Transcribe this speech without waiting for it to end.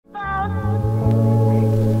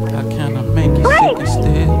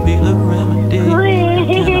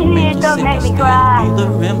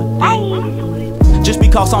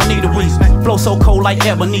because I don't need a reason. Flow so cold like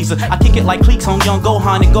Ebenezer. I kick it like cliques on young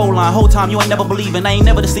Gohan and goal line. Whole time you ain't never believing, I ain't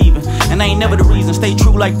never deceiving, and I ain't never the reason. Stay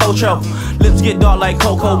true like Bocho. Lips get dark like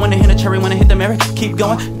cocoa. When they hit a cherry, when they hit the Mary, keep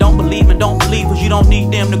going. Don't believe and don't believe, cause you don't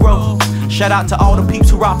need them to grow. Shout out to all the peeps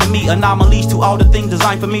who rock for me. Anomalies to all the things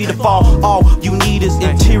designed for me to fall. All you need is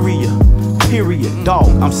interior. Period, dog,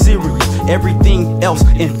 I'm serious. Everything else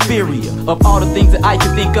inferior. Of all the things that I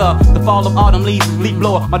can think of, the fall of autumn leaf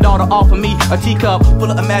blower. My daughter offered me a teacup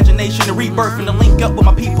full of imagination to rebirth and to link up with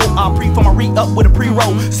my people. I'll for my re-up with a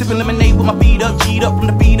pre-roll. Sipping lemonade with my feet up, G'd up from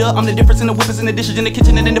the feet up. I'm the difference in the whippers and the dishes in the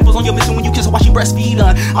kitchen and the nipples on your mission when you kiss her while she breastfeed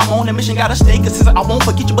on. I'm on a mission, gotta stay consistent. I won't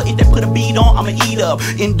forget you, but if they put a beat on, I'ma eat up.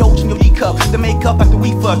 Indulge in your D-cup, the makeup after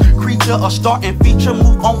we fuck. Creature, a start and feature,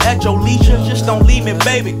 move on at your leisure. Just don't leave me,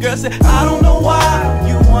 baby. Girl said, I don't know why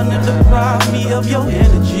you wanna deprive me of your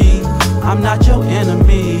energy. I'm not your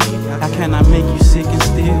enemy. How can I make you sick and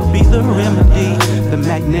still be the remedy? The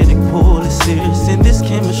magnetic pull is serious in this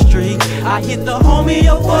chemistry. I hit the homie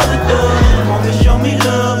up for the dub. Homie, show me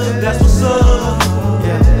love, that's what's up.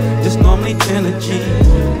 Yeah, it's normally energy.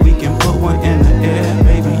 We can put one in the air,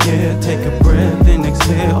 baby, yeah. Take a breath and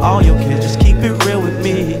exhale all your cares. Just keep it real with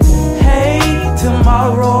me. Hey,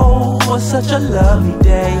 tomorrow was such a lovely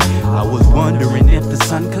day. I was wondering if the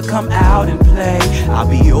sun could come out and play. I'll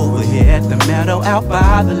be over here at the meadow out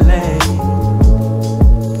by the lake.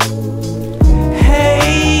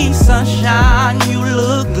 Hey, sunshine, you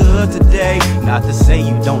look good today. Not to say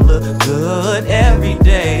you don't look good every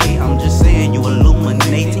day. I'm just saying you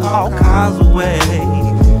illuminating all kinds of ways.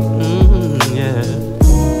 Yeah.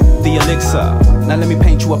 The elixir, now let me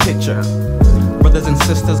paint you a picture. Brothers and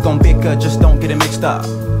sisters gon' bicker, just don't get it mixed up.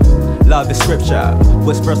 Love the scripture,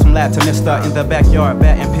 whispers from Latinista. In the backyard,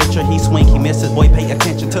 batting pitcher, he swing, he misses. Boy, pay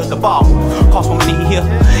attention to the ball. Cost 1 minute he here,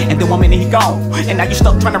 and then 1 minute he gone. And now you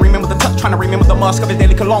stuck trying to remember the touch, trying to remember the musk of his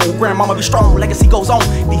daily cologne. Grandmama be strong, legacy goes on.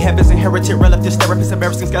 The heavens inherited relatives, therapists,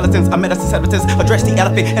 embarrassing skeletons. I met us as evidence, address the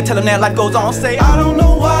elephant and tell him that life goes on. Say, I don't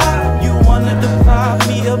know why you wanna deprive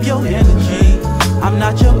me of your energy. I'm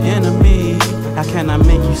not your enemy. How can I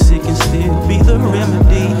make you sick and still be the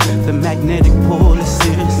remedy? The magnetic pull is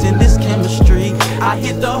serious in this chemistry. I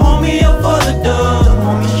hit the homie up for the dub.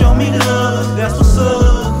 Homie, show me love, that's what's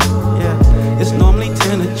up. Yeah, it's normally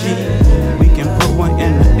energy. We can put one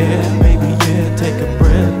in the air, baby, yeah. Take a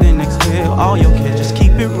breath and exhale all your cares. Just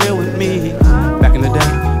keep it real with me. Back in the day,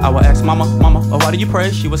 I would ask mama, oh, why do you pray?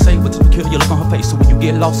 She would say, what's the kill? You look on her face. So when you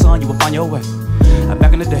get lost, son, you will find your way.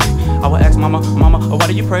 Back in the day, I would ask mama, oh, why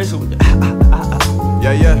do you pray? So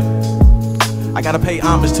yeah. I gotta pay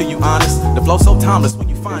homage to you, Anest. The flow so timeless when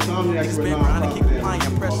you find it. Niggas been grinding, keep applying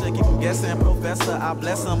pressure, keep them guessing. Professor, I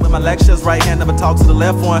bless them with my lectures. Right hand never talk to the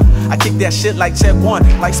left one. I kick that shit like check one,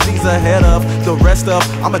 like speeds ahead of the rest of.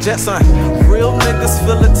 I'm a jet son. Real niggas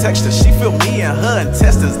feel the texture. She feel me and her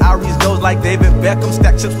intestines. I reach goes like David Beckham.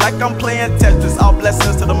 Stack chips like I'm playing Tetris. All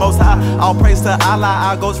blessings to the Most High. All praise to Allah.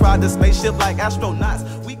 I ghost ride the spaceship like astronauts.